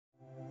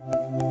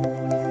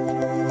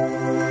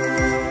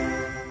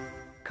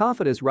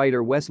Cofidis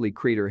writer Wesley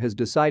Kreder has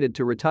decided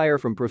to retire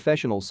from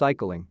professional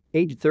cycling,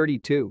 aged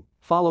 32,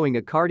 following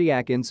a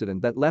cardiac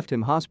incident that left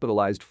him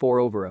hospitalized for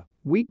over a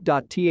week.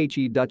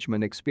 The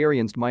Dutchman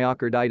experienced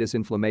myocarditis,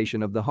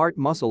 inflammation of the heart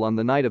muscle, on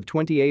the night of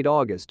 28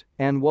 August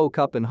and woke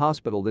up in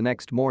hospital the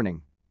next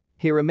morning.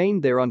 He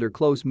remained there under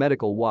close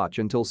medical watch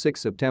until 6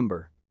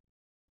 September.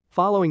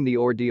 Following the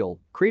ordeal,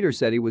 Kreder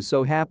said he was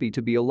so happy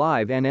to be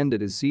alive and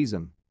ended his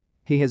season.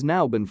 He has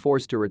now been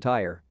forced to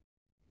retire.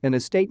 In a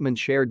statement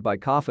shared by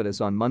Cofidis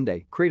on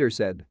Monday, Kreder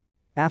said,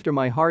 "After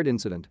my heart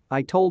incident,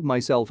 I told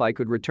myself I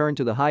could return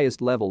to the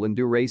highest level and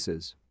do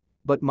races.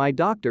 But my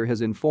doctor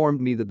has informed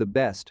me that the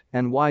best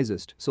and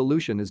wisest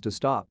solution is to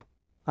stop.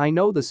 I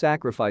know the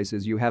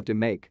sacrifices you have to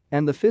make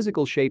and the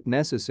physical shape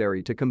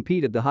necessary to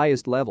compete at the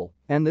highest level,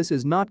 and this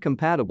is not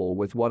compatible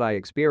with what I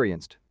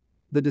experienced.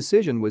 The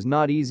decision was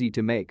not easy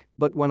to make,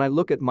 but when I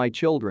look at my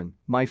children,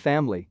 my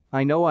family,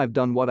 I know I've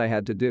done what I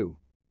had to do."